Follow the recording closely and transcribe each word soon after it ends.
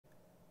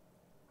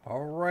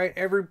Alright,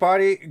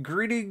 everybody,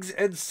 greetings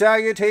and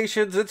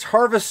salutations. It's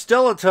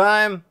Harvestella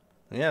time.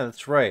 Yeah,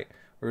 that's right.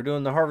 We're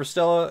doing the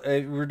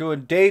Harvestella. We're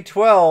doing day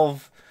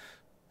 12.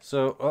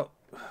 So,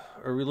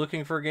 are we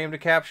looking for a game to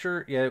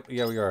capture? Yeah,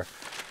 we are.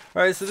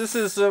 Alright, so this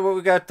is what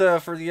we got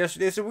for the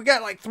yesterday. So we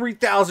got like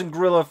 3,000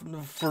 gorilla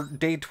for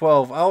day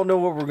 12. I don't know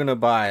what we're going to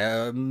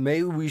buy.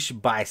 Maybe we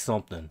should buy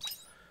something.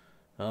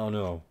 I don't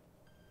know.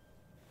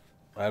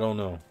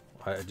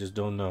 I just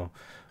don't know.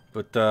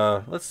 But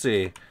let's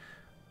see.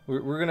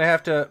 We're going to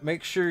have to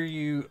make sure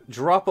you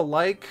drop a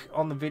like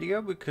on the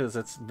video because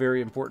that's very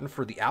important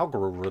for the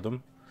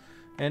algorithm.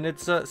 And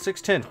it's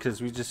 6:10 because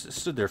we just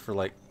stood there for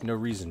like no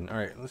reason.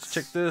 Alright, let's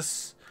check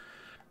this.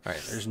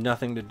 Alright, there's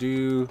nothing to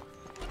do.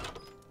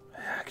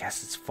 I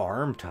guess it's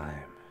farm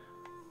time.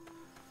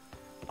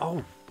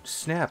 Oh,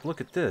 snap,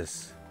 look at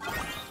this.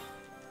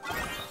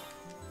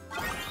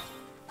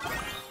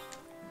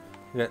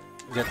 We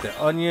got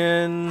the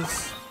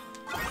onions,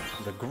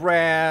 the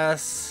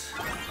grass.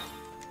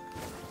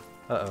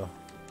 Uh-oh.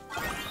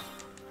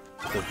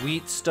 The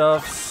wheat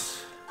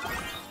stuffs.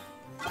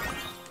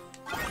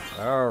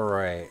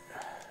 Alright.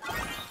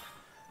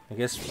 I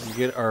guess we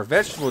get our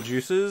vegetable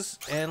juices.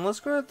 And let's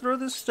go ahead and throw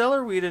this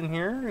stellar wheat in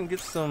here and get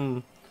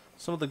some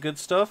of the good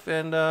stuff.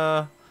 And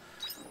I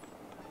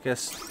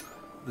guess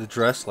the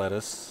dress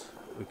lettuce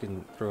we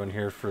can throw in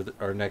here for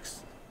our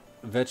next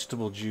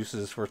vegetable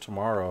juices for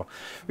tomorrow.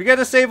 We got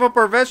to save up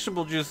our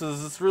vegetable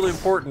juices. It's really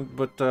important,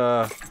 but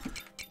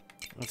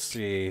let's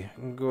see.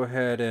 We'll go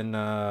ahead and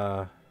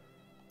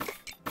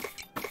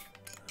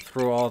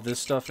throw all this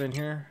stuff in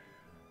here.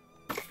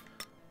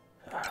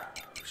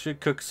 We should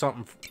cook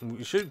something.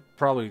 We should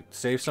probably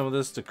save some of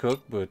this to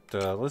cook, but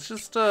let's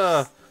just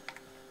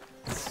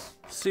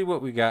see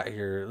what we got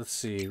here. Let's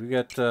see. We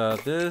got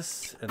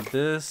this and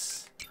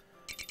this.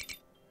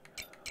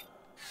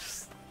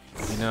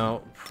 You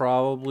know,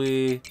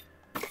 probably.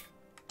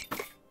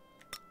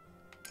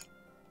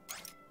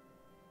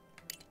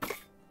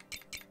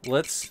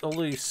 Let's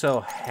only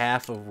sell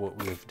half of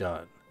what we've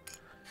done.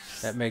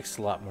 That makes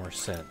a lot more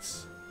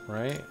sense,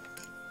 right?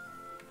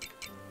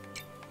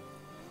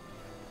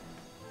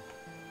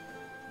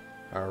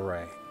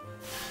 Alright.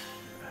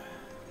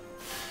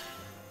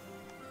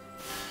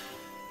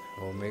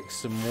 We'll make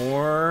some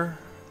more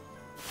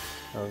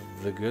of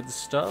the good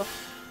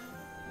stuff.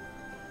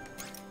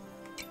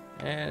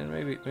 And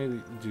maybe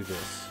do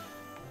this.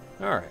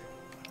 Alright.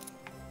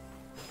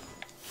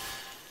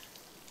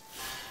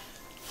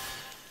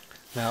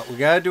 Now, we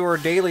gotta do our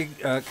daily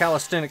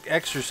calisthenic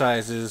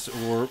exercises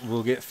or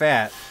we'll get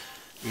fat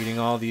eating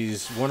all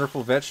these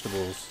wonderful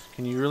vegetables.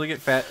 Can you really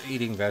get fat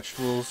eating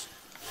vegetables?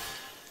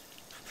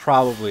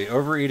 Probably.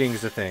 Overeating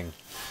is a thing.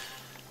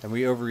 And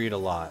we overeat a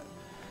lot.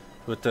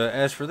 But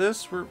as for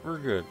this, we're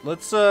good.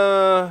 Let's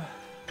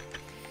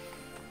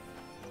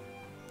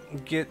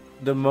get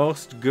the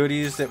most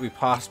goodies that we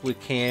possibly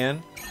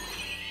can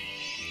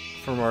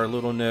from our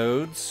little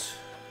nodes.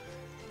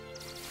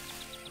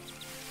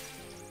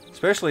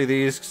 Especially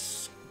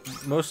these,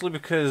 mostly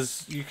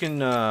because you can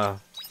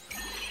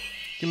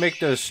make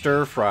those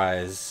stir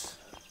fries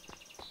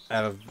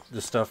out of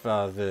the stuff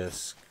out of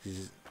this.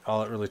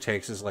 All it really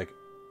takes is like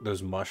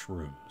those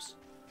mushrooms,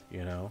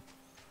 you know.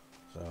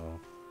 So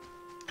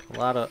a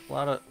lot of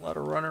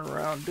running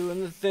around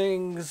doing the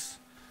things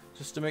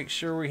just to make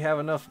sure we have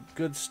enough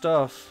good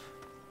stuff.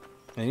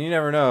 And you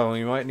never know,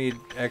 you might need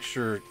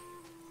extra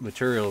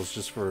materials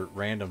just for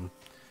random.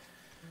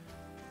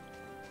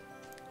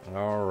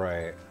 All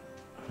right.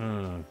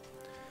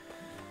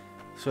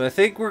 So I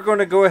think we're going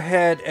to go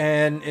ahead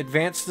and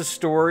advance the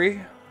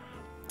story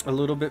a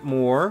little bit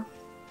more.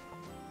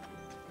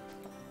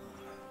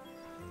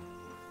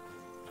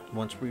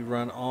 Once we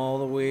run all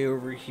the way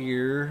over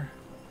here,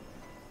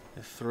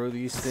 throw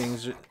these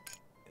things.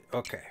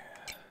 Okay.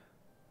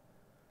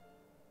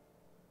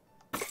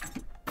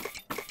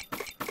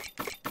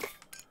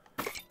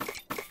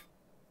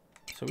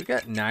 So we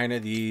got 9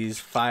 of these,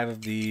 5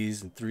 of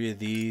these, and 3 of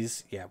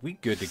these. Yeah, we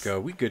good to go.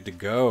 We good to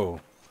go.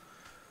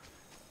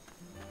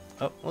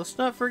 Oh, let's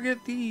not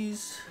forget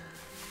these.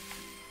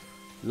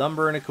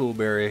 Lumber and a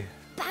coolberry.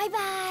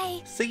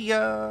 Bye-bye. See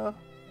ya.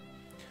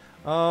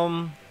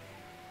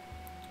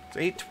 It's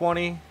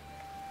 8:20.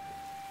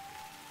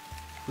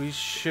 We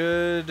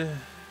should.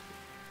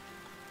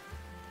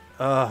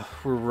 We're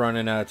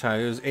running out of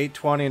time. It was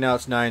 8:20, now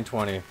it's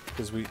 9:20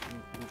 because we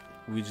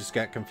just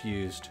got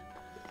confused.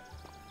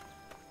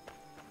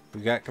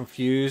 We got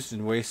confused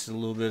and wasted a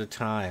little bit of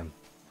time.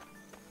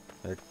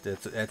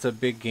 That's a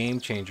big game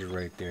changer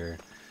right there.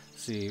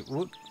 See,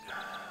 what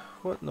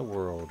in the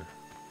world?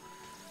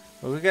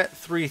 Well, we got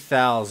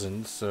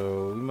 3,000,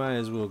 so we might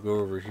as well go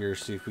over here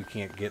see if we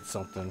can't get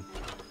something.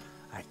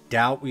 I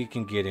doubt we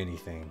can get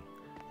anything,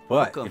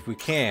 but if we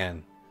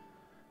can,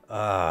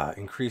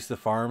 increase the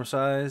farm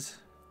size.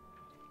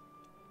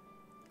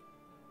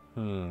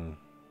 Let's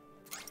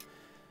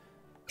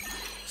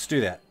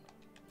do that.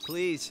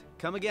 Please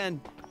come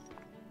again.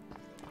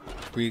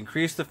 If we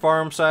increase the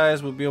farm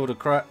size, we'll be able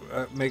to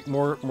make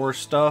more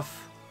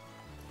stuff.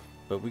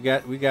 But we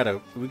gotta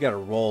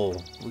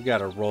roll. We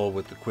gotta roll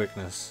with the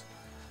quickness.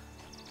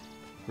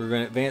 We're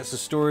gonna advance the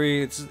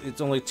story. It's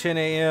only 10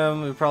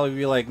 a.m. It'll probably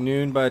be like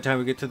noon by the time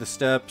we get to the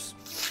steps.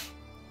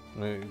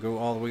 I'm gonna go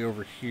all the way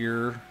over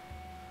here.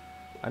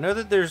 I know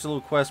that there's a little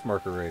quest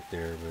marker right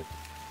there,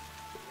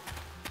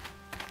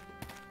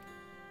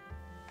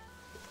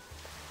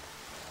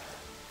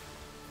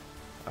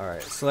 but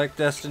alright, select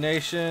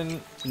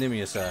destination,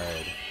 Nemea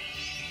side.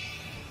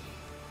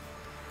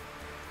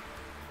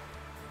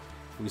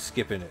 We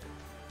skipping it.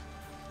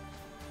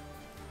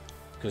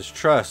 Because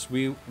trust,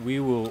 we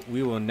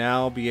will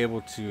now be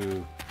able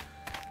to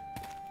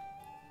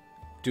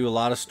do a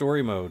lot of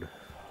story mode.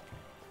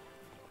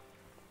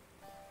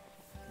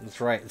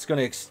 That's right. It's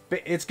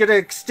gonna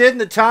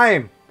extend the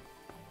time.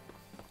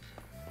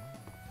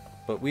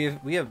 But we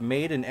have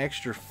made an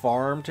extra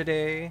farm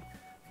today.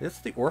 That's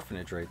the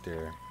orphanage right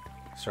there.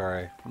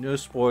 Sorry, no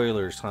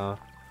spoilers, huh?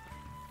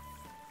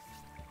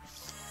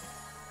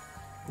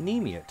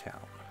 Nemea Town.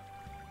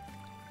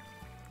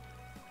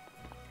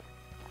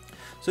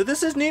 So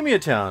this is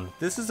Nemea Town.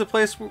 This is a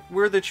place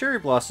where the cherry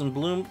blossoms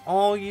bloom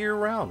all year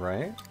round,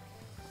 right?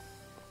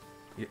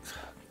 Yeah.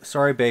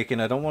 Sorry, Bacon.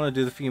 I don't want to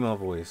do the female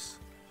voice.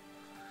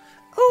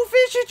 Oh,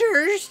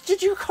 visitors!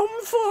 Did you come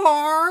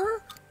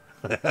far?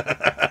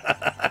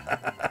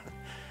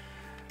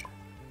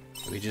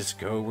 We just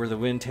go where the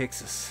wind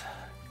takes us.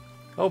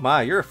 Oh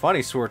my, you're a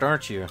funny sort,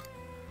 aren't you?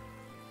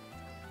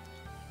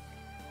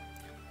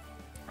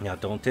 Now,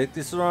 don't take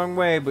this the wrong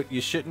way, but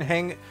you shouldn't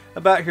hang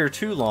about here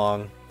too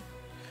long.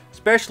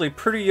 Especially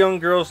pretty young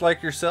girls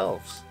like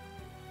yourselves.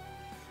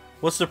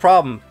 What's the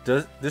problem?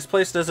 This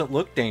place doesn't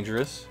look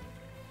dangerous.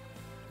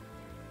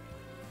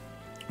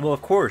 Well,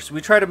 of course,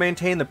 we try to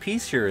maintain the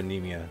peace here in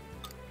Nemea.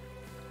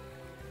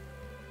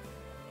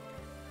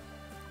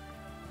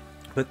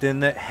 But then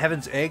that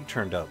heaven's egg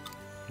turned up.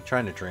 I'm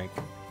trying to drink.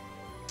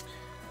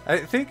 I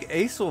think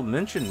Asyl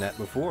mentioned that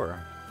before.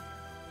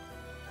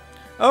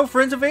 Oh,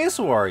 friends of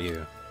Asyl are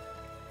you?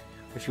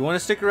 If you want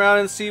to stick around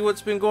and see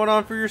what's been going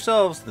on for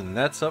yourselves, then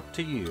that's up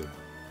to you.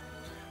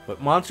 But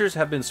monsters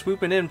have been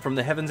swooping in from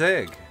the heaven's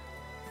egg.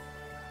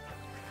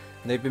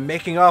 And they've been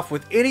making off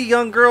with any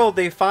young girl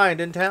they find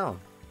in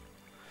town.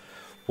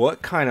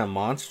 What kind of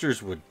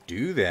monsters would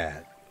do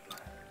that?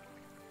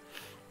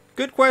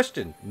 Good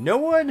question. No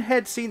one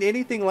had seen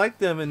anything like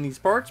them in these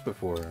parts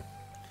before.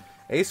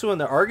 Asyl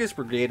and the Argus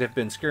Brigade have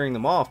been scaring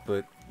them off,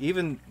 but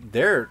even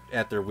they're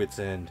at their wits'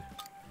 end.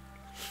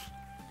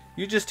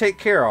 You just take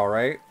care,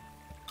 alright?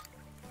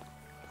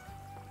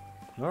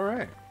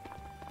 Alright.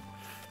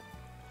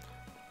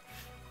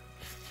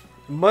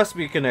 Must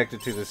be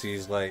connected to the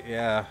Seas Light,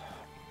 yeah.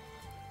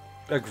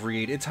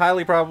 Agreed. It's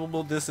highly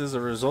probable this is a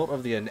result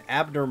of the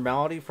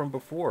abnormality from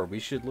before. We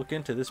should look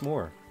into this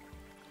more.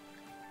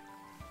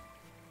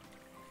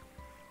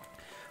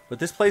 But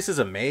this place is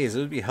a maze. It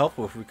would be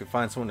helpful if we could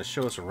find someone to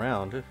show us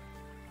around.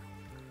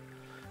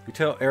 We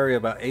tell Arya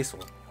about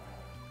Asyl.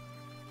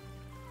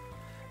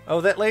 Oh,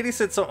 that lady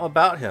said something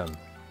about him.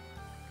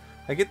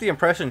 I get the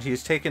impression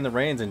he's taking the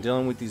reins and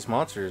dealing with these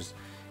monsters.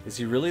 Is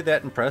he really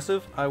that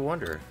impressive? I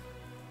wonder.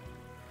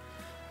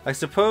 I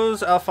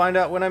suppose I'll find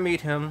out when I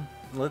meet him.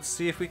 Let's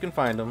see if we can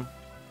find him.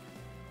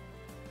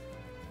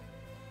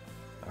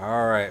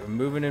 Alright,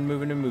 moving and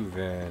moving and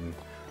moving.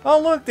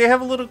 Oh look, they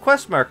have a little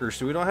quest marker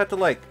so we don't have to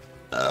like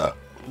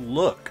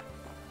look.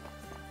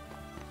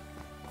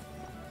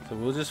 So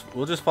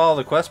we'll just follow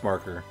the quest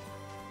marker.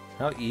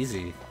 How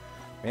easy.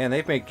 Man,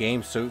 they've made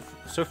games so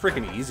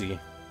freaking easy.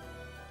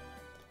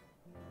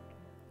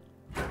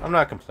 I'm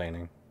not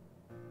complaining.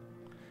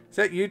 Is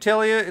that you,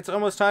 Tiella? It's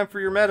almost time for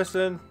your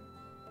medicine.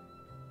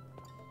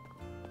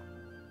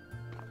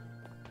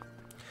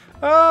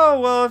 Oh,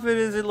 well, if it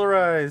is, it'll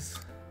arise.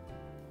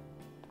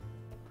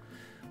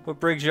 What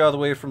brings you all the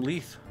way from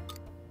Leith?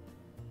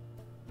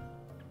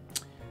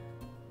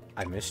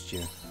 I missed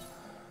you.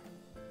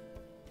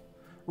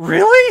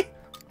 Really?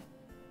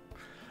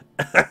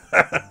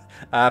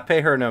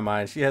 Pay her no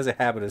mind. She has a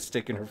habit of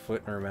sticking her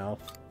foot in her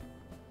mouth.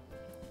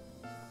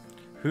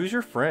 Who's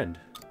your friend?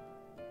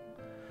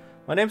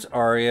 My name's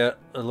Arya.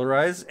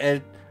 Lorespade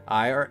and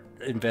I are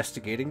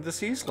investigating the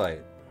Seas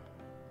Light.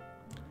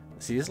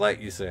 Seas Light,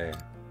 you say?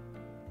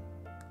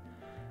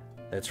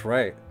 That's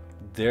right.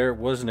 There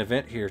was an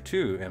event here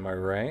too, am I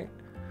right?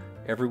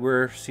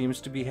 Everywhere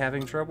seems to be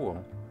having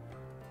trouble.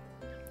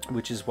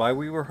 Which is why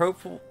we were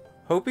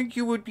hoping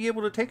you would be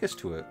able to take us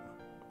to it.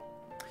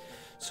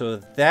 So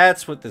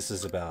that's what this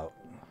is about.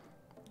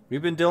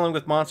 We've been dealing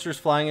with monsters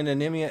flying into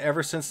Nemea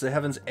ever since the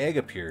Heaven's Egg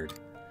appeared.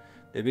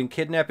 They've been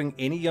kidnapping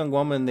any young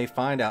woman they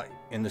find out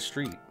in the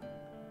street.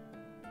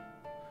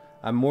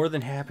 I'm more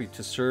than happy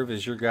to serve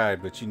as your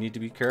guide, but you need to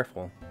be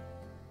careful.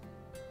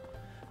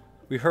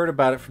 We heard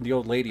about it from the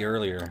old lady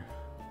earlier.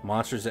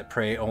 Monsters that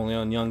prey only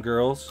on young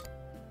girls.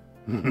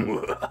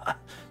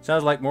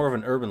 Sounds like more of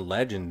an urban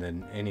legend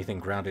than anything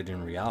grounded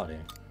in reality.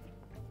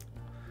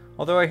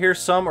 Although I hear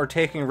some are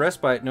taking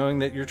respite knowing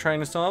that you're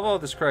trying to solve all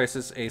this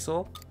crisis,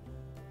 Asyl.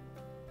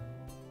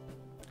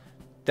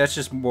 That's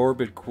just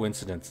morbid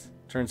coincidence.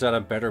 Turns out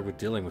I'm better with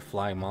dealing with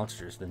flying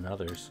monsters than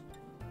others.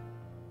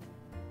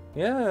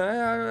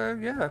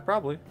 Yeah,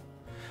 probably.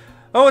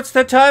 Oh, it's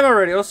that time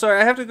already. Oh,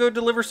 sorry. I have to go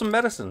deliver some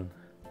medicine.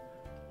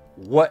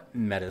 What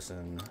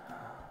medicine?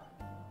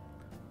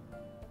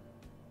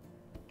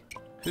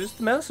 Who's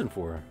the medicine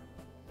for?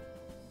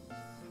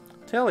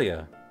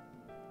 Tiella.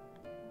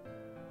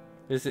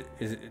 Is it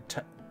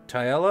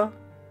Tiella?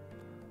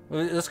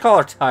 Let's call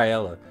her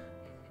Tiella.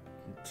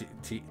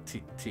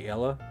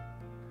 Tiella?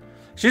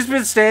 She's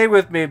been staying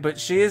with me, but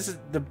she is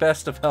the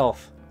best of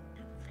health.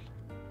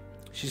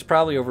 She's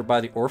probably over by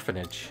the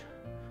orphanage.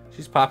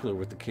 She's popular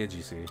with the kids,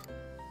 you see.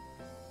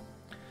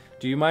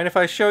 Do you mind if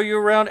I show you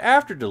around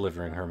after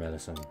delivering her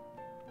medicine?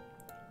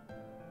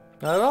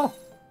 Not at all.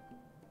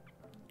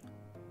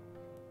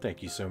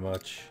 Thank you so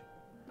much.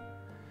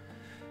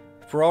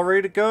 If we're all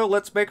ready to go,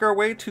 let's make our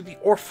way to the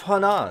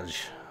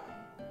orphanage.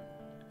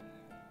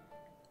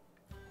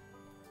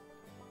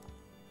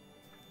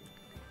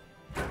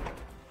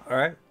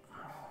 Alright.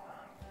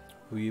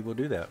 We will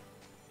do that.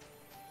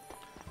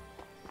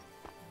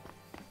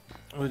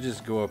 We'll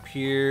just go up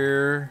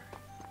here.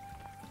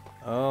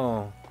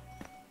 Oh.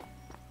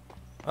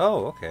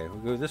 Oh, okay. We'll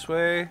go this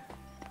way.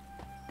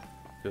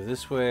 Go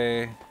this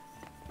way. I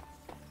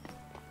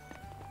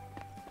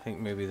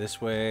think maybe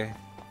this way.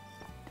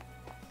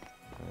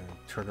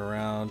 Turn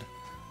around.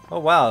 Oh,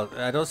 wow.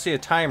 I don't see a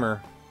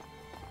timer.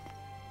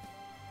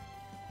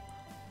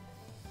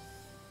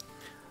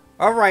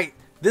 Alright.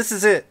 This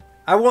is it.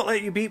 I won't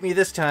let you beat me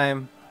this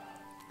time.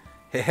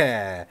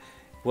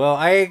 Well,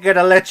 I ain't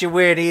gonna let you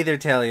win either,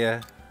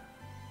 Tiella.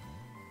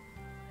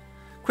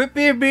 Quit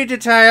being mean to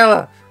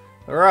Tiella,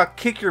 or I'll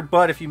kick your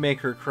butt if you make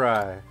her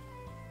cry.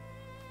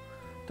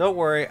 Don't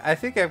worry, I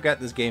think I've got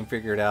this game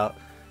figured out,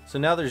 so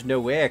now there's no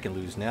way I can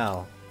lose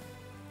now.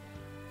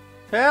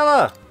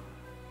 Tiella!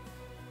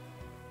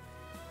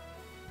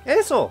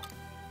 Asyl!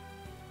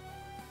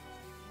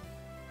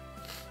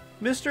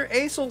 Mr.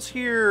 Asyl's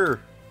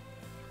here!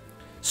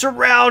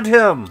 Surround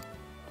him!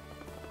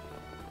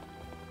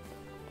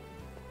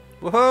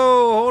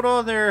 Whoa, hold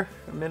on there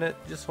a minute.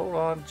 Just hold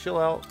on, chill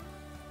out.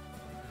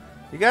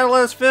 You gotta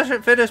let us finish,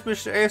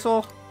 Mr.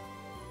 Asyl.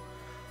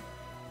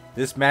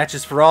 This match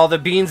is for all the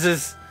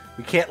beanses.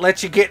 We can't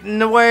let you get in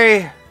the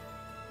way.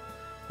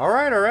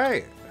 Alright,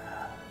 alright.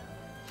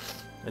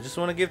 I just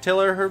want to give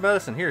Taylor her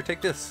medicine. Here,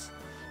 take this.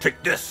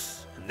 Take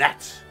this and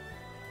that.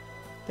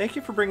 Thank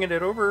you for bringing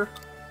it over.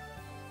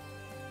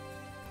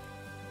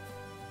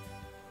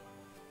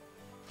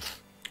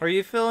 Are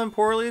you feeling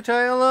poorly,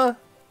 Tiella?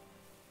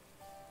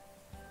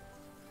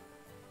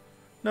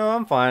 No,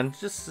 I'm fine.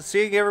 Just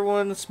seeing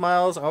everyone's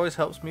smiles always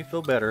helps me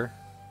feel better.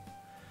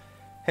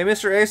 Hey,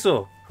 Mr.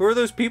 Asyl, who are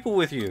those people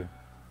with you?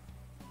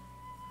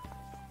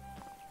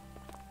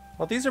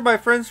 Well, these are my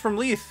friends from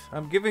Leith.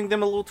 I'm giving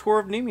them a little tour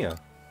of Nemea.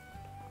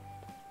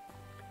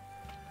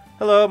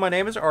 Hello, my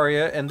name is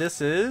Arya, and this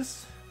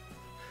is...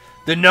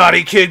 the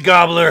Naughty Kid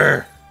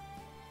Gobbler!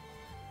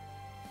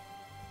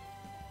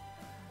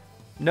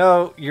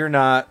 No, you're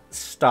not.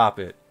 Stop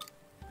it.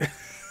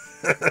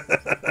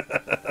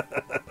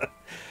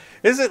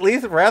 Isn't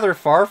Leith rather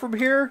far from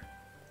here?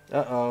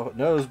 Uh-oh,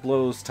 nose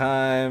blows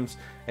times.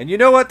 And you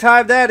know what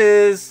time that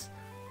is?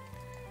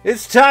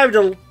 It's time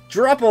to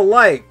drop a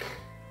like.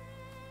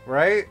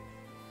 Right?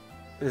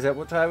 Is that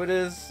what time it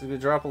is? We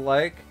drop a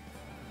like?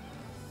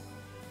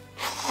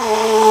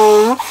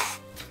 I'm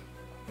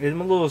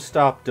a little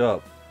stopped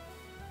up.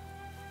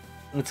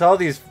 It's all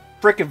these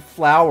freaking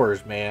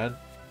flowers, man.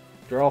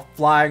 They're all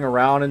flying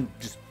around and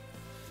just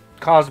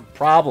causing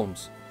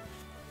problems.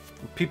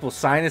 With people's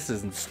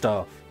sinuses and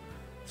stuff.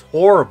 It's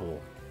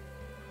horrible.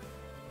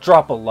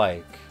 Drop a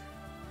like.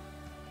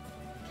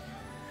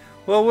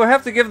 Well, we'll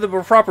have to give them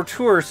a proper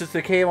tour since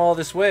they came all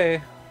this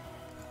way.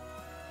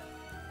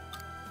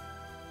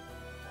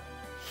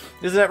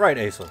 Isn't that right,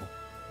 Asyl?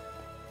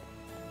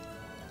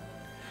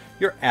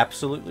 You're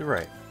absolutely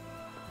right.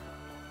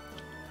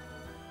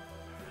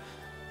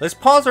 Let's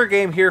pause our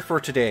game here for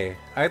today.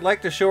 I'd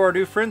like to show our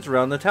new friends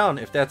around the town,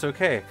 if that's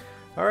okay.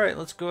 Alright,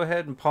 let's go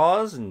ahead and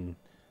pause and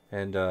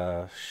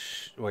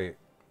wait.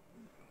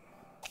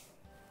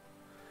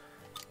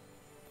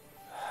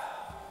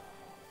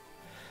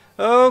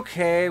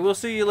 Okay, we'll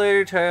see you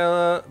later,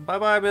 Tiella.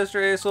 Bye-bye,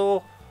 Mr.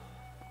 Asyl.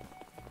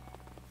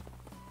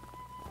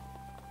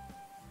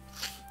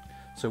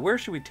 So where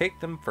should we take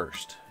them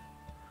first?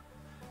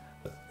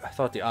 I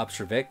thought the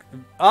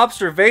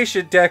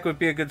observation deck would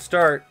be a good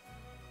start.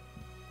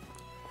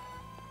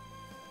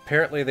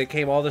 Apparently they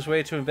came all this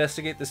way to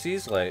investigate the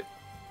Sea's Light.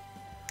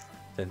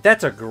 Then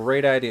that's a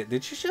great idea.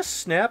 Did she just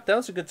snap? That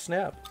was a good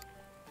snap.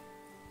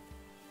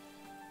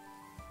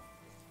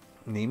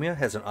 Nemea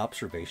has an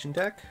observation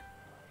deck?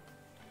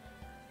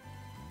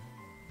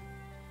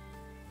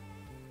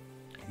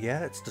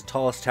 Yeah, it's the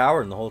tallest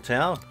tower in the whole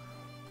town.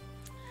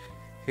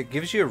 It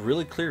gives you a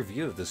really clear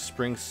view of the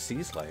spring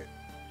Sea's Light.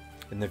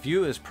 And the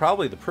view is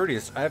probably the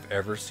prettiest I've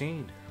ever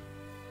seen.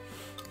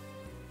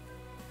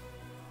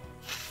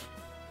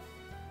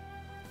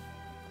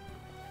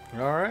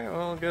 Alright,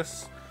 well, I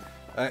guess...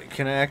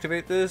 can I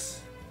activate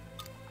this?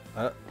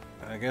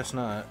 I guess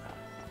not.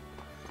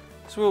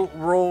 So we'll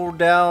roll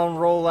down,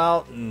 roll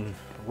out, and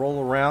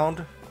roll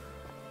around.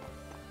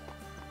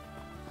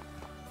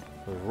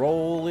 We're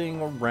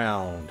rolling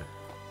around.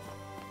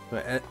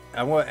 But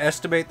I want to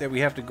estimate that we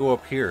have to go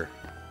up here.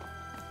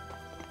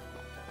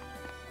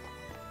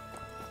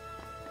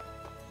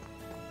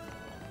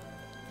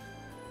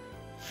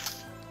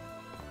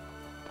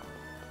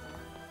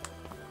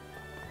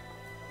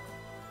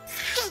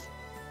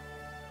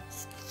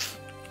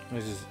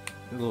 This is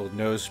a little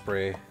nose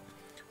spray.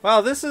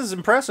 Wow, this is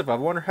impressive. I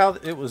wonder how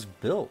it was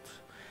built.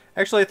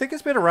 Actually, I think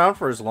it's been around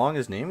for as long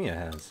as Nemea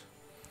has.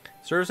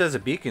 It serves as a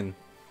beacon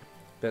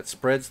that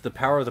spreads the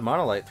power of the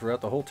monolith throughout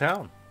the whole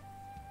town.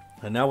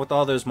 And now with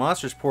all those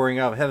monsters pouring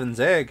out of Heaven's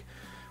Egg,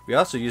 we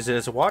also use it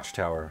as a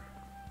watchtower.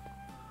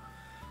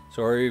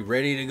 So are you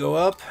ready to go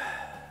up?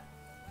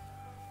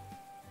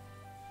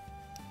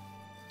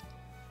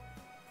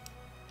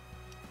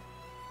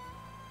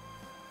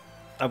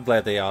 I'm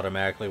glad they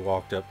automatically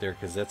walked up there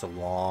because that's a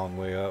long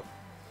way up.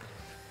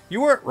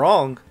 You weren't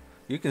wrong.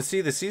 You can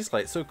see the sea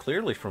light so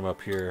clearly from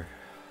up here.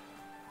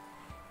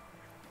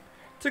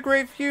 It's a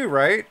great view,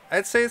 right?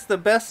 I'd say it's the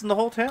best in the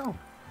whole town.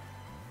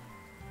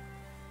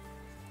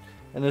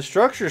 And the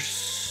structure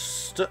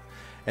stuck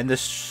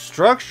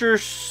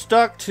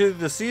to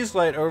the sea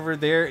light over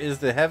there is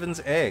the Heaven's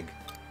Egg.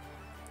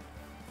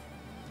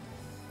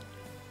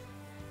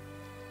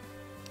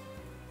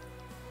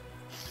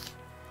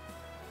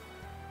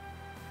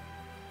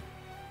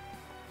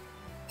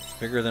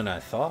 Bigger than I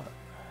thought.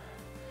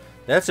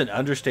 That's an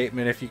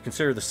understatement if you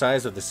consider the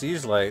size of the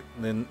sea's light.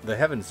 Then the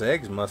Heaven's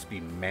Eggs must be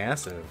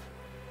massive.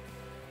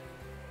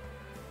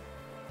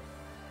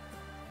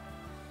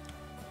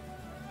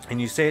 And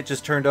you say it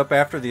just turned up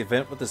after the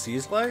event with the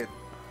sea's light?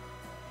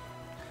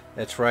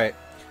 That's right.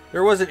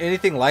 There wasn't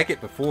anything like it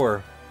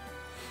before.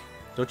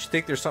 Don't you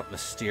think there's something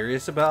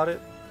mysterious about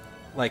it?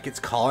 Like it's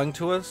calling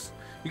to us?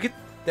 You get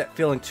that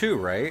feeling too,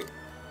 right?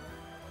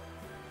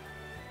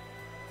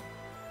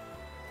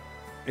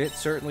 It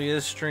certainly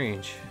is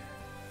strange.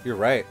 You're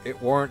right.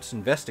 It warrants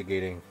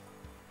investigating.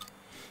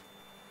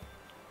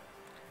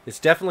 It's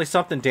definitely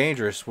something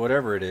dangerous,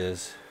 whatever it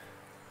is.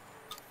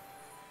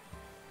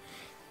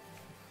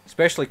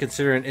 Especially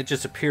considering it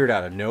just appeared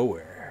out of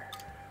nowhere.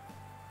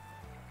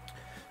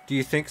 Do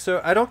you think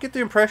so? I don't get the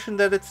impression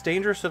that it's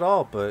dangerous at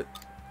all, but...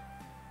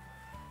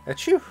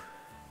 Achoo!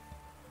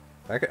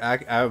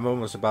 I'm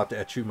almost about to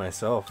achoo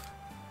myself.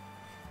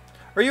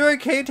 Are you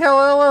okay,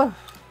 Tiella?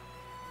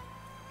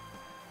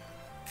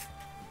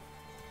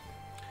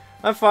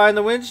 I'm fine.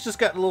 The wind's just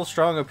gotten a little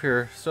strong up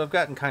here, so I've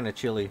gotten kind of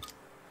chilly.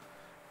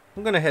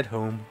 I'm gonna head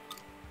home.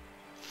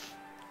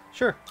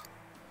 Sure.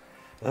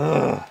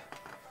 Ugh.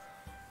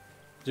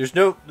 There's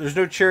no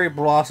cherry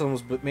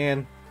blossoms, but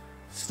man,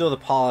 still the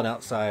pollen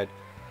outside.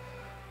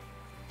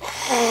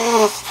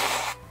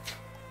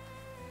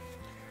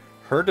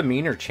 Her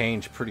demeanor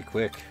changed pretty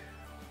quick.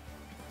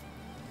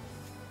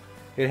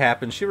 It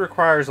happens. She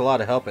requires a lot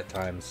of help at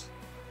times.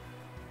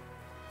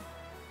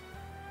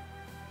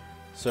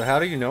 So how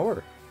do you know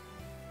her?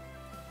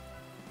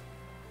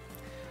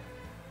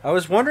 I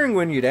was wondering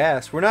when you'd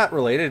ask. We're not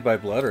related by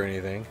blood or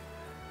anything.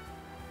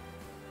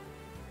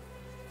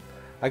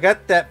 I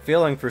got that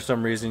feeling for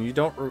some reason. You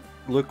don't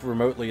look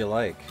remotely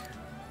alike.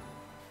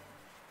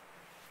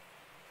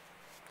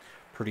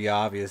 Pretty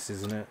obvious,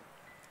 isn't it?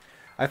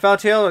 I found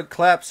Tiella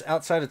collapsed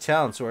outside of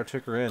town, so I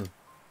took her in.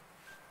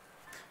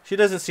 She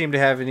doesn't seem to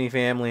have any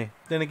family.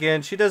 Then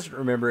again, she doesn't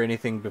remember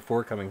anything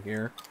before coming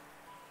here.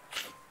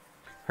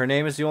 Her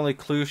name is the only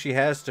clue she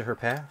has to her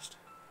past.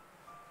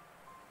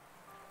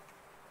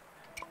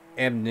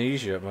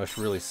 Amnesia must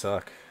really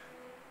suck.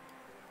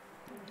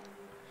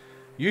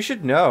 You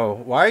should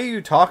know. Why are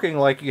you talking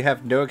like you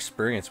have no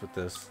experience with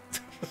this?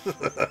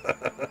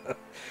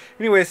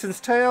 Anyway, since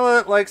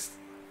Tiella likes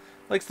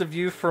the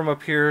view from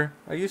up here,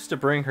 I used to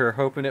bring her,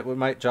 hoping it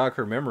might jog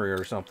her memory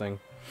or something.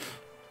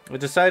 I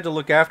decided to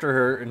look after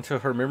her until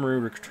her memory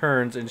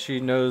returns and she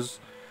knows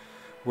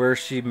where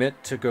she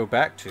meant to go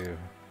back to.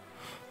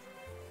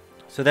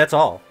 So that's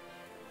all.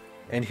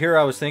 And here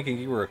I was thinking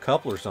you were a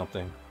couple or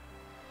something.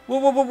 Whoa,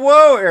 whoa, whoa,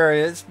 whoa,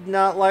 Area. It's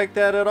not like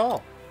that at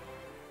all.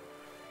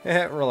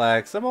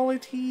 Relax. I'm only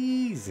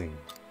teasing.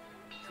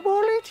 I'm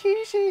only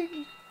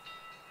teasing.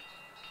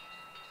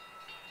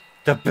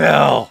 The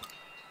bell.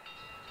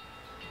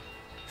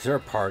 Is there a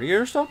party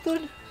or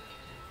something?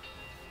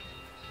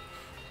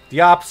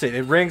 The opposite.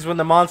 It rings when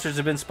the monsters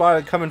have been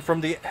spotted coming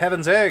from the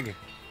Heaven's Egg.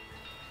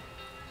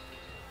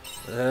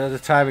 The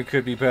timing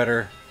could be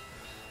better.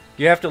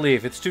 You have to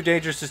leave. It's too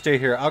dangerous to stay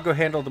here. I'll go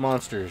handle the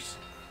monsters.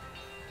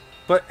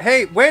 But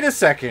hey, wait a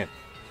second.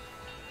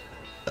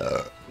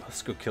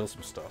 Let's go kill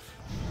some stuff.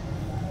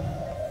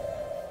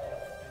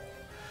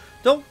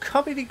 Don't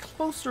come any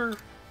closer.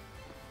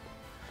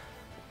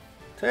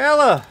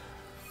 Tiella.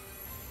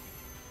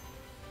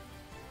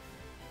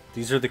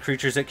 These are the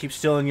creatures that keep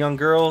stealing young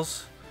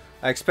girls.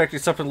 I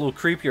expected something a little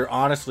creepier,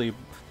 honestly.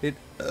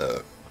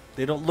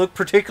 They don't look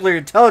particularly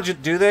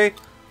intelligent, do they?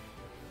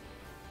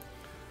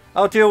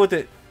 I'll deal with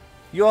it.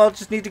 You all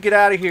just need to get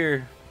out of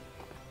here.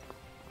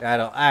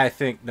 I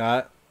think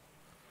not.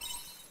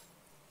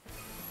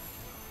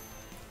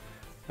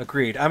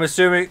 Agreed. I'm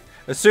assuming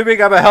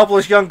I'm a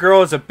helpless young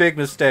girl is a big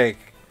mistake.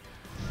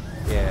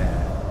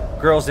 Yeah.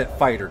 Girls that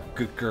fight are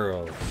good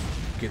girls.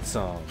 Get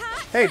some.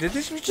 Hey, did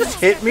you just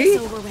hit me?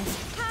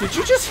 Did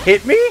you just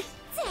hit me?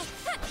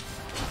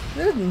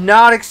 That is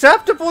not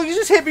acceptable. You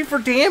just hit me for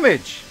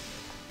damage.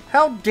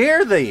 How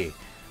dare they?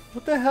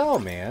 What the hell,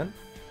 man?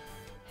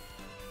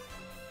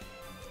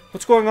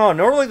 What's going on?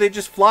 Normally they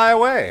just fly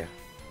away.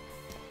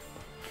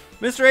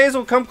 Mr.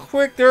 Asyl, come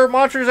quick. There are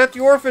monsters at the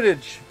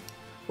orphanage.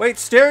 Wait,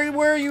 stay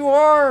where you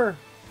are.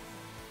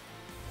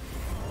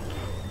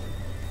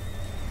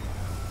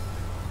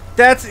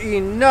 That's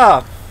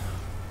enough.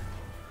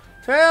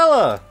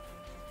 Tiella,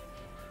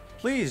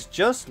 please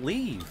just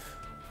leave.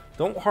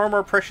 Don't harm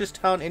our precious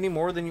town any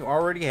more than you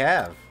already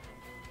have.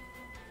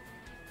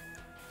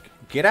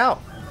 Get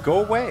out.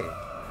 Go away.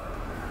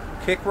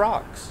 Kick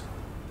rocks.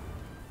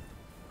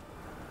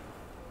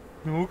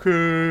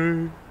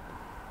 Okay.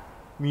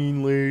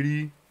 Mean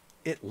lady.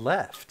 It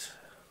left.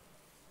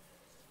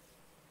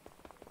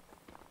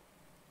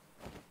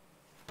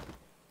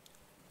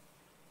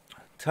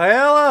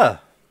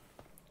 Tiella!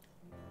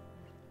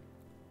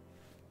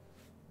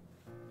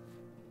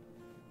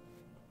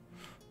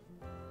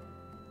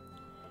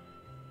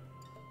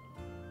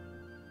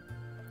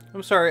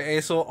 I'm sorry,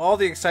 Asyl. All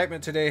the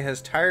excitement today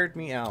has tired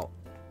me out.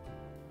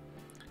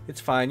 It's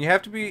fine. You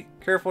have to be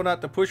careful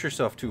not to push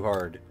yourself too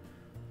hard.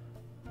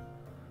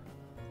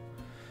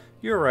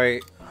 You're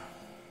right.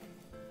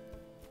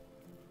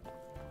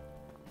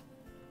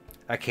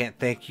 I can't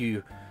thank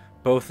you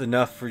both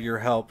enough for your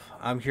help.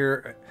 I'm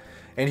here,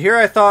 and here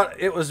I thought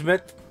it was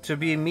meant to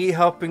be me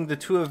helping the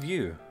two of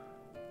you.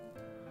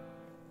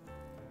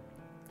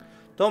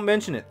 Don't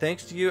mention it.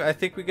 Thanks to you, I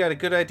think we got a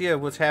good idea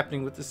of what's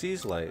happening with the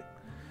Sea's Light.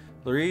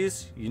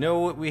 Lorese, you know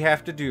what we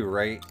have to do,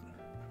 right?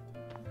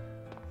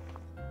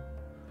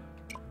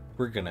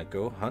 We're gonna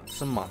go hunt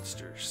some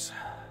monsters.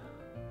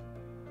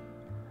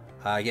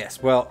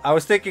 Yes. Well, I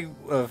was thinking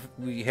of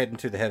we heading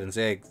to the Heaven's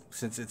Egg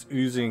since it's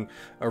oozing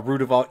a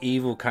root of all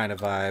evil kind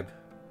of vibe.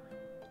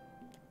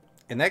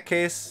 In that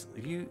case,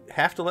 you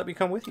have to let me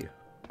come with you.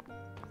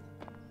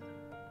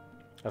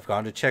 I've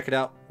gone to check it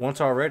out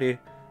once already,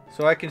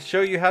 so I can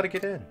show you how to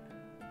get in.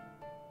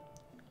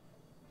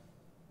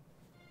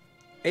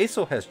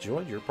 Asyl has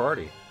joined your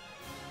party.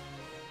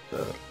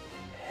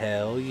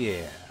 Hell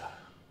yeah.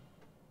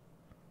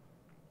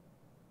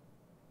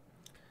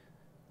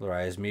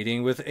 Lori's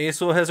meeting with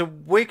Asyl has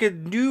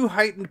awakened new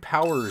heightened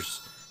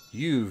powers.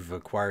 You've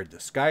acquired the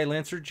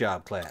Skylancer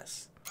job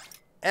class.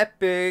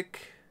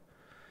 Epic.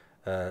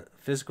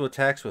 Physical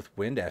attacks with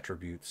wind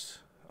attributes.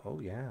 Oh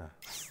yeah.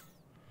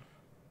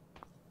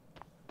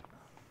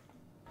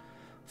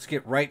 Let's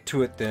get right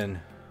to it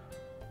then.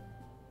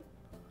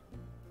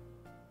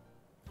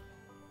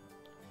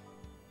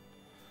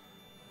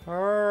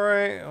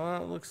 Alright,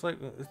 well, it looks like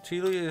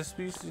Tiella is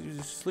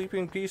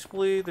sleeping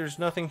peacefully. There's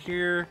nothing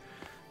here.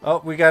 Oh,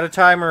 we got a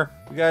timer.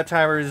 We got a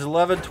timer. It's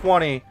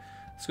 11:20.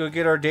 Let's go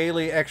get our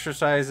daily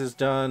exercises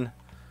done.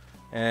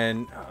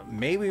 And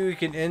maybe we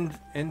can end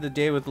the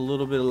day with a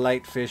little bit of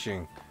light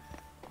fishing.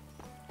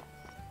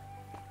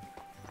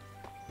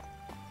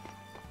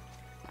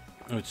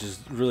 Which is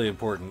really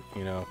important,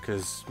 you know,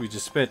 because we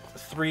just spent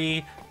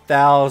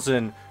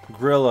 3,000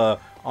 Grilla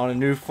on a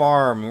new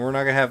farm. And we're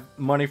not going to have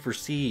money for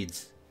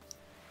seeds.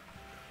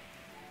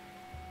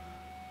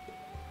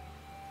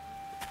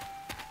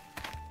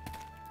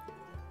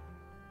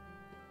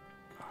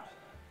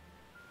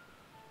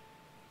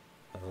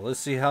 Let's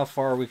see how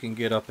far we can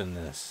get up in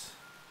this.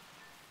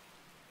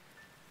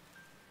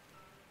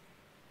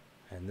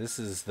 And this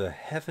is the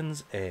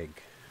Heaven's Egg.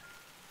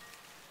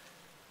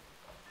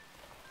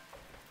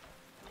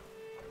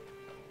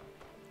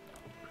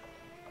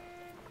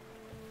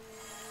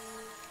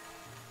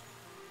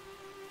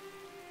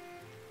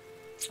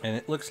 And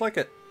it looks like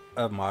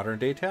a modern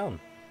day town.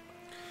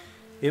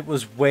 It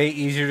was way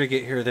easier to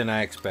get here than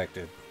I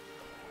expected.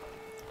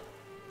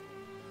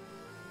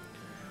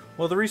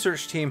 Well, the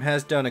research team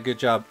has done a good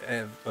job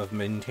of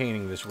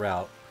maintaining this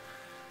route.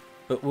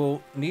 But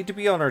we'll need to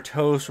be on our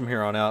toes from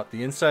here on out.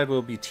 The inside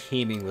will be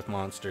teeming with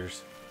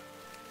monsters.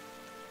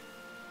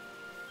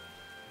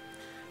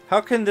 How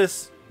can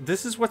this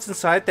is what's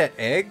inside that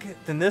egg?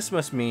 Then this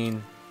must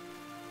mean...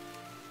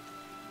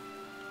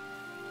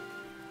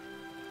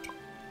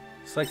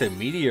 It's like the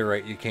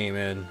meteorite you came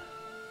in.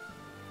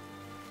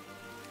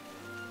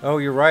 Oh,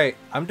 you're right.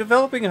 I'm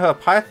developing a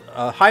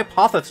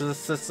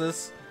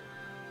hypothesis.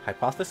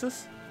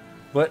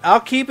 But I'll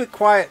keep it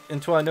quiet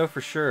until I know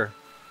for sure.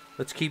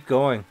 Let's keep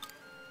going.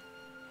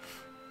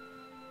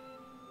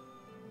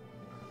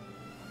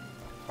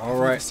 I've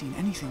never seen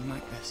anything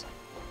like this.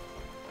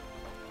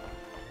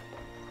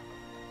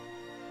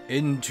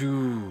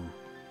 Into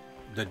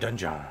the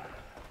dungeon.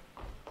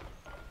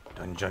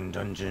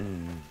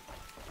 Dungeon.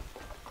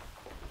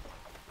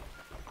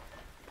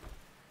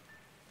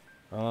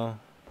 Oh,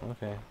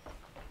 okay.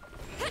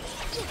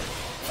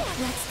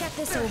 Let's get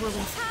this over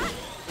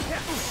with.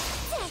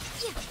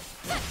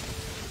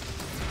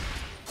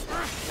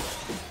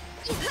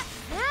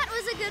 That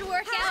was a good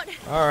workout.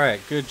 All right,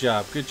 good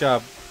job, good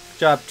job, good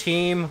job,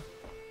 team.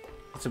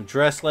 Get some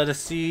dress lettuce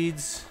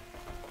seeds.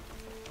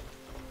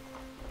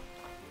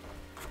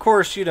 Of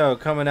course, you know,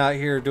 coming out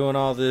here doing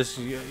all this,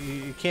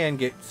 you can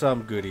get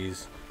some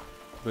goodies,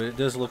 but it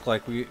does look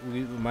like we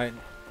might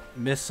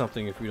miss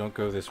something if we don't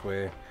go this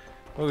way.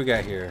 What we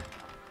got here?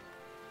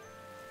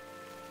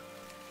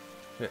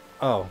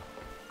 Oh,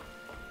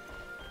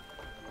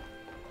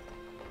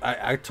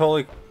 I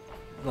totally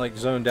like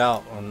zoned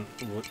out on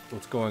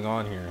what's going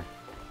on here.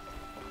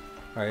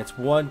 All right, it's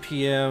 1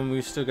 p.m.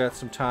 We still got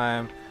some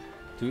time.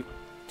 Do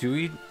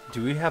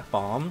we have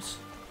bombs?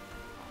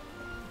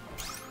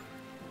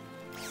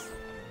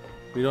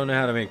 We don't know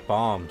how to make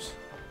bombs.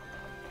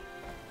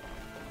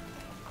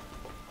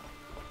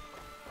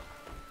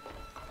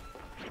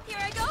 Here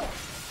I go.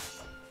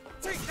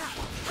 Take that.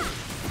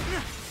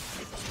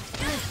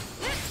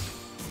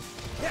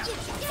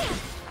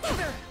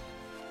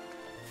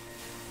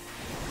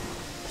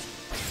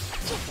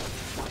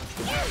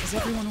 Is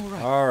everyone all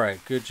right? All right,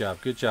 good job,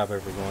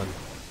 everyone.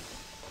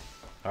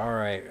 All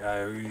right,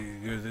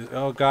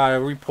 oh god,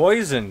 are we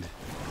poisoned?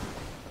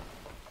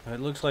 It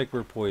looks like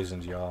we're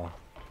poisoned, y'all.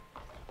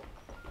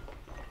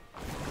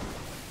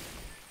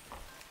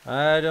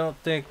 I don't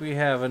think we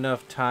have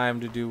enough time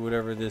to do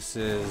whatever this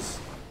is.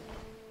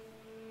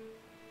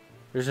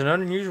 There's an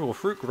unusual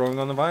fruit growing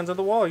on the vines on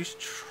the wall. You should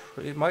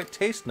it might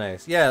taste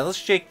nice. Yeah, let's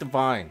shake the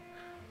vine.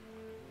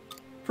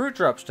 Fruit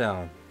drops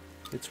down.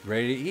 It's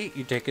ready to eat.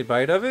 You take a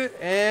bite of it,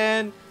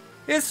 and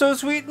it's so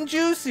sweet and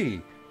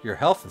juicy. Your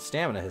health and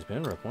stamina has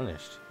been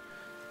replenished.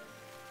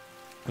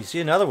 You see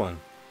another one.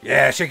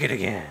 Yeah, shake it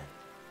again.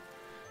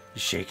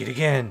 You shake it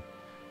again.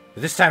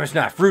 But this time it's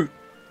not fruit.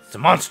 It's a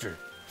monster.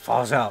 It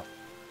falls out.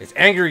 It's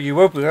angry. You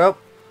open it up,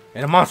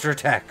 and a monster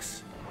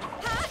attacks.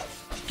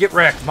 Get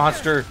wrecked,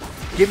 monster.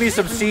 Give me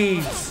some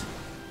seeds.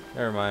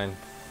 Never mind.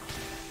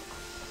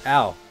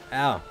 Ow.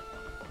 Ow.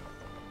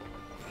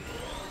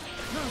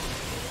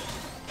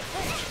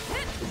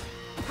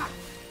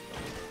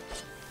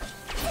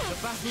 The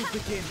battle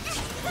begins.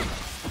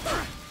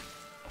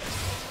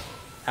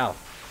 Ow.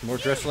 More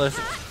dress less.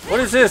 What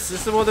is this?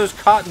 This is one of those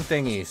cotton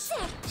thingies.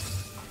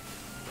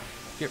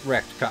 Get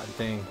wrecked, cotton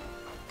thing.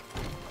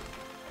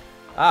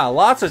 Ah,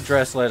 lots of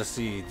dress lettuce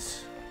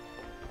seeds.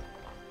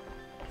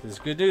 This is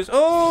good news.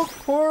 Oh,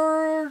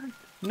 poor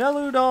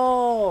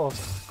Neludol.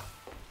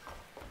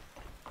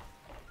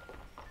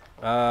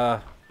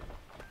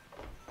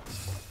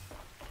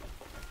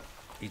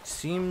 It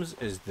seems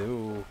as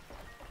though.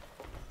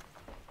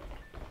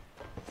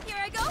 Here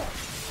I go.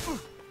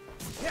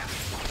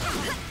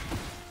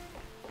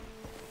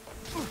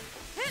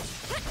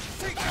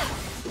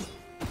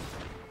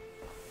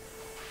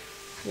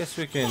 Guess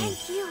we can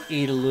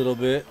eat a little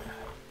bit.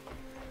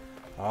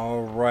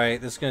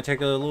 Alright, this is going to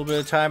take a little bit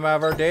of time out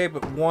of our day,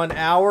 but 1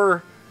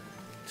 hour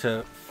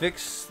to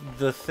fix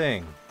the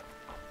thing.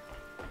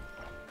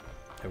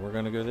 And we're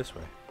going to go this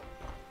way.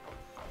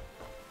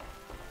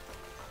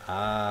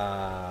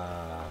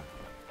 Ah.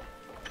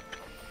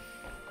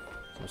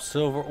 Some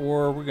silver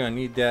ore, we're going to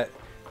need that.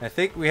 I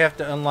think we have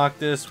to unlock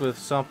this with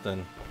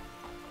something.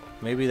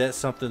 Maybe that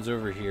something's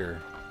over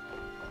here.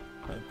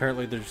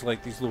 Apparently there's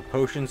like these little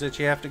potions that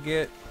you have to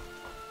get.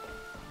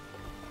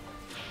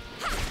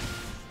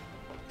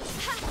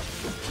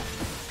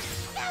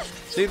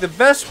 See, the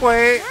best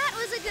way... That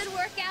was a good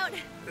workout.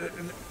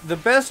 The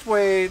best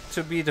way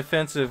to be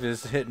defensive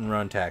is hit and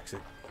run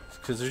tactics.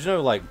 Because there's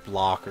no, like,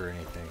 block or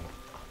anything.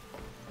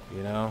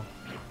 You know?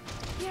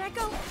 Here I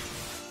go.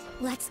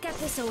 Let's get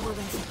this over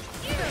with.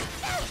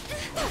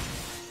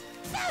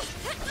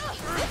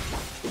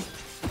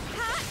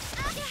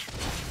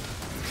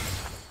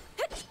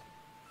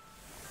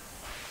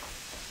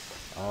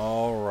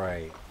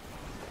 Alright.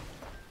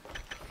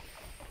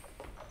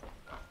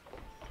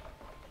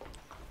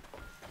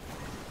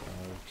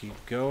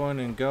 Keep going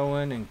and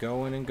going and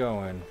going and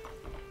going.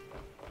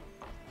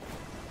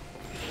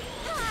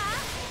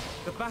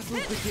 The battle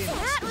begins.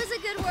 That was a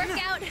good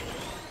workout.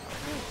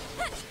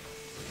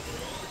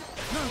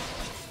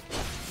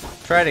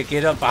 Try to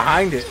get up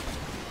behind it.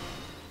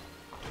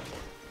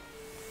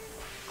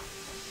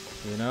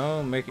 You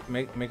know, make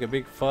a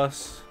big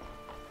fuss.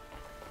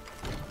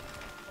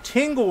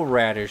 Tingle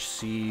radish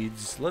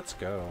seeds. Let's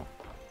go.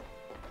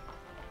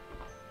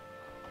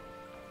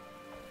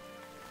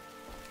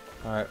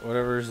 Alright,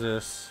 whatever is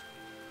this?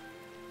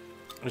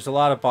 There's a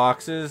lot of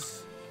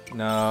boxes.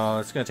 No,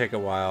 it's gonna take a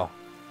while.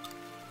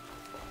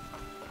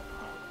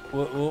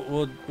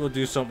 We'll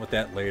do something with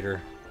that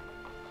later.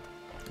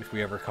 If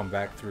we ever come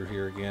back through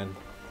here again.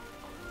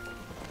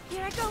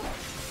 Here I go.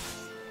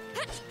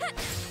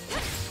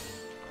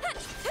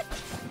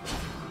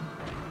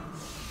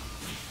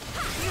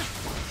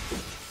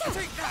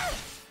 Take that.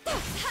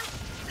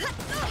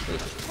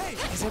 Hey,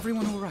 is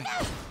everyone all right?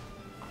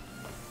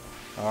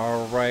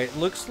 Alright,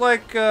 looks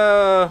like,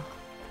 is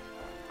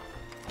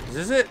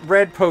this it?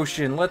 Red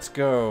potion, let's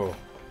go.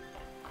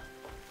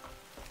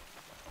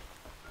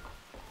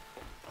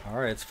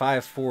 Alright, it's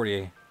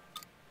 5:40.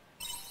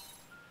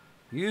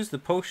 Use the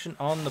potion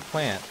on the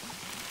plant.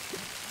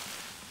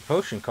 The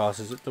potion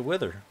causes it to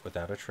wither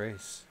without a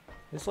trace.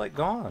 It's like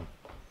gone.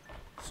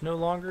 It's no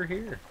longer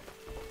here.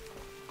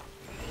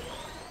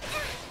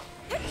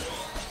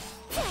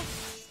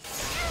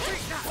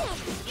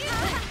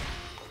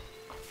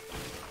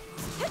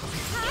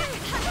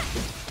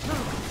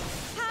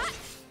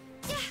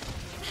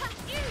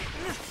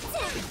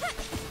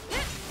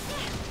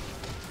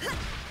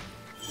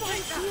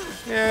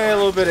 Yeah, a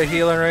little bit of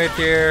healing right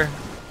there.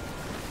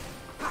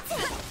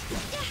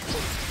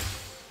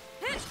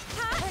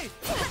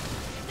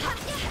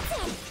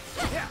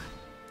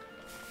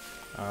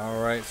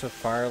 Alright, so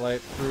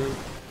firelight fruit.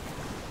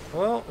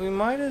 Well, we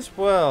might as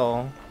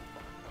well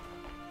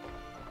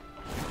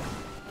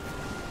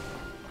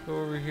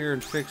go over here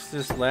and fix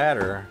this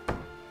ladder.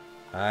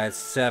 It's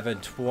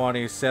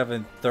 7:20,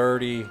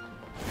 7:30.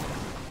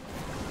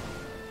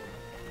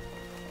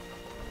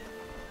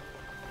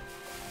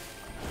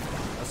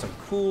 That's some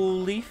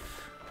cool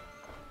leaf.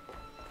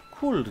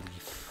 Cool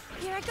leaf.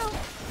 Here I go.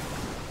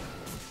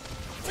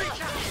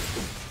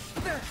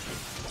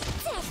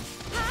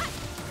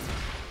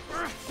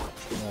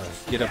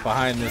 Let's get up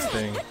behind this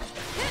thing.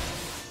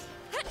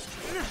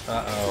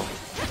 Uh-oh.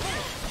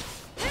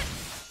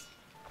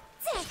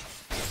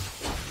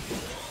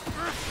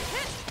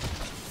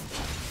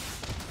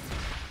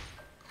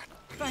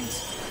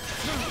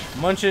 Thanks.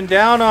 Munching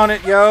down on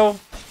it, yo.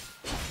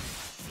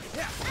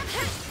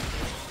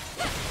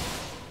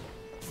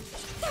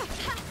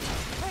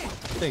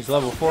 Thing's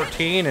level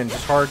 14 and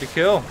just hard to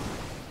kill.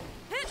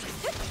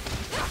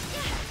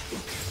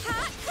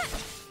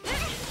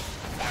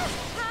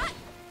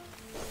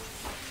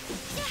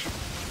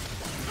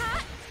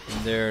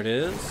 And there it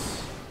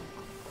is.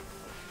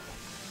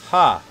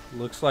 Ha!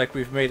 Looks like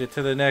we've made it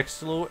to the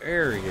next little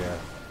area.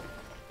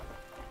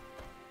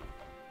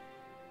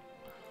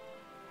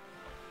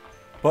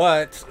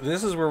 But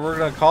this is where we're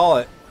gonna call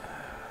it.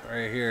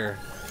 Right here.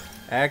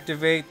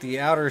 Activate the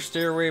outer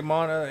stairway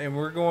mana, and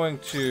we're going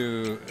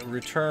to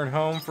return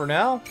home for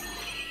now.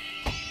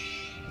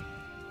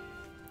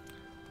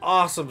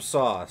 Awesome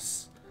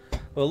sauce.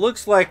 Well, it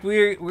looks like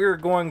we're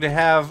going to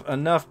have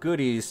enough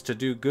goodies to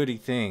do goody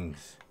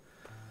things.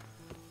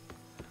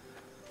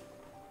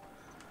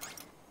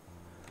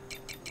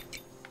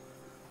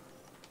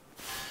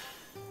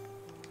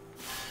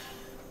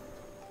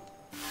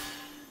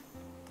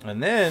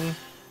 And then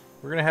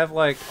we're gonna have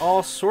like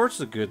all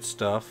sorts of good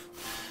stuff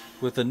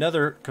with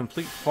another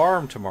complete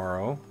farm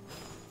tomorrow.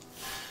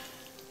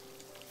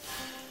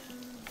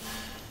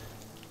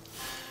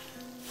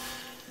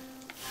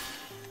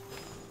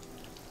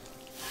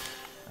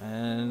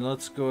 And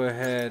let's go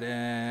ahead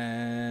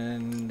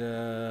and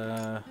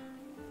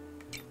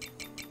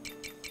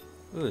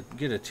ooh,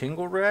 get a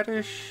tingle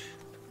radish.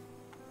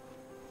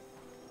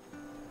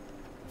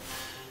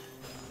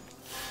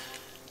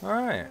 All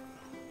right.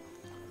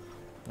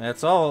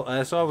 That's all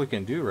we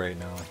can do right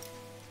now.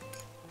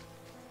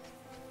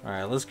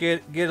 Alright, let's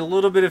get a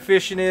little bit of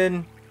fishing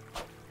in.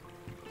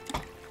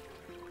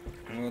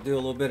 And we'll do a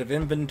little bit of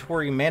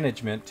inventory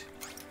management.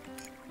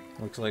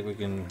 Looks like we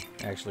can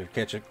actually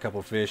catch a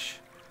couple fish.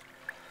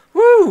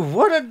 Woo!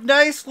 What a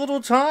nice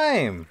little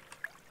time!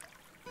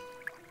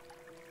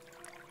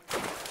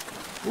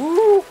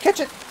 Woo!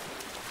 Catch it!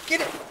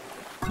 Get it!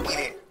 Get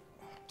it!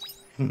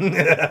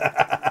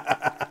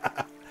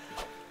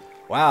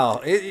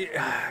 Wow,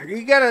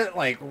 you gotta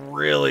like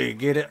really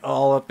get it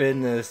all up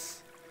in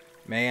this.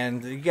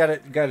 Man, you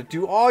gotta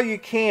do all you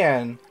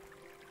can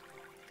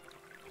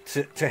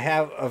to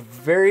have a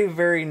very,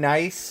 very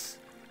nice.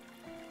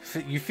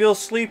 You feel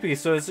sleepy,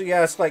 so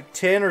it's like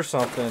 10 or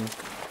something.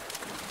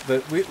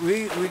 But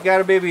we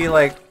gotta maybe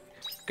like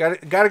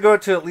gotta go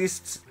to at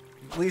least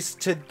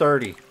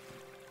 10:30.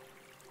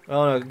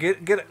 Oh no,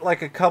 get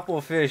like a couple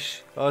of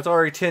fish. Oh, it's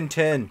already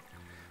 10:10.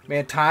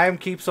 Man, time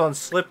keeps on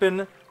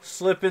slipping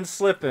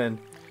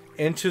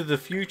into the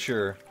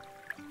future.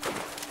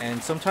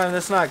 And sometimes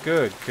that's not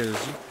good,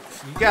 because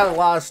you got a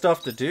lot of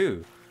stuff to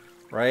do,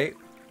 right?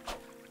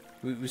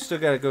 We still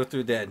got to go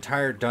through that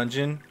entire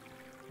dungeon.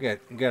 We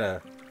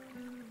gotta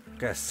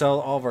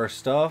sell all of our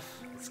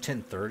stuff. It's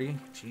 10:30.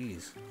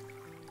 Jeez.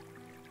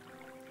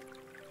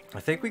 I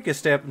think we could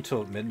stay up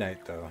until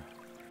midnight, though.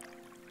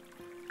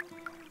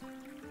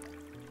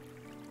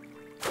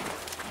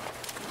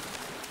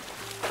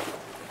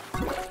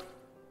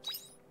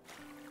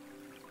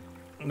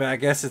 But I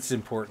guess it's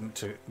important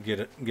to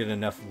get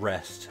enough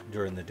rest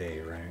during the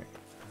day, right?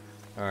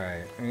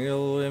 Alright, a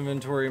little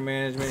inventory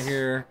management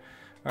here.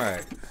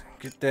 Alright,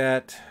 get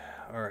that.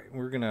 Alright,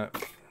 we're gonna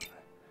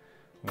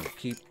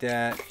keep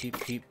that.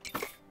 Keep.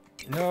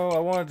 No, I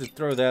wanted to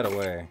throw that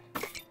away.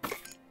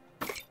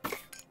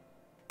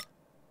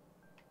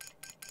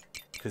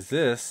 Because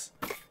this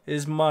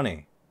is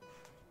money.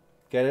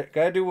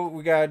 Gotta do what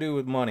we gotta do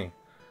with money.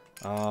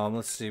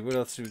 Let's see, what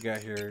else do we got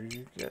here?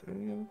 You got a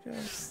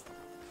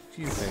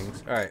few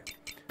things. Alright.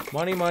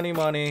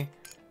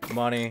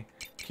 Money.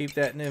 Keep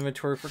that in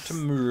inventory for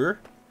tomorrow.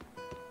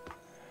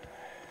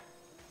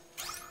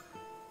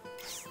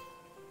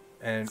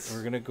 And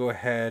we're gonna go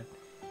ahead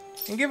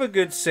And give a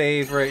good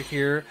save right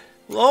here.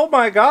 Oh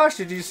my gosh,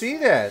 did you see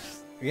that?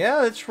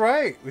 Yeah, that's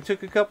right. We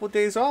took a couple of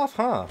days off,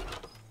 huh?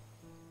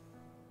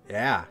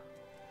 Yeah.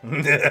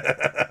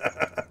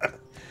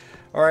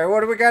 Alright,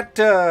 what do we got?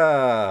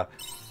 Drop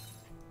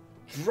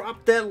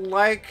that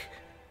like,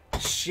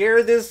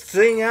 share this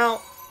thing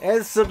out,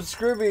 and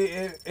subscribe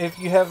if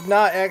you have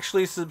not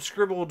actually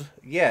subscribed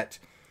yet.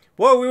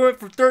 Whoa, we went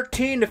from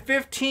 13 to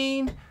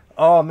 15.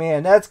 Oh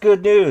man, that's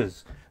good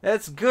news.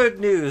 That's good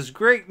news.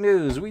 Great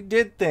news. We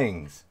did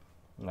things.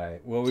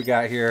 Alright, what we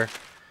got here?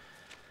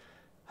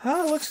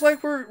 Looks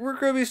like we're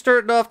going to be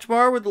starting off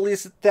tomorrow with at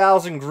least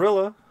 1,000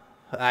 gorilla.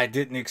 I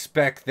didn't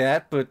expect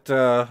that, but,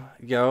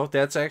 yo,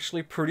 that's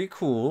actually pretty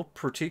cool.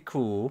 Pretty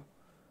cool.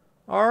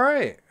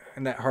 Alright.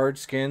 And that hard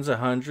skin's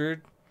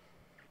 100.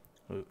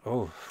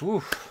 Oh,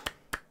 whew.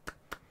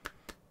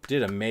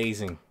 Did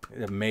amazing.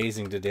 Did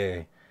amazing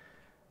today.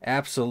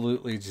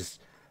 Absolutely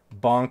just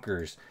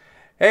bonkers.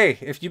 Hey,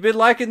 if you've been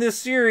liking this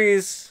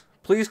series,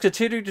 please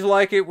continue to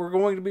like it. We're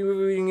going to be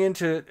moving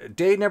into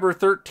day number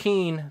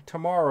 13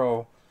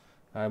 tomorrow.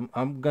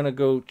 I'm going to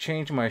go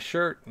change my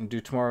shirt and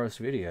do tomorrow's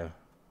video.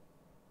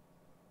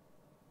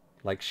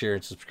 Like, share,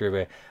 and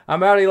subscribe.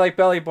 I'm out of like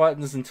belly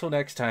buttons. Until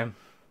next time.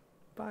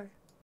 Bye.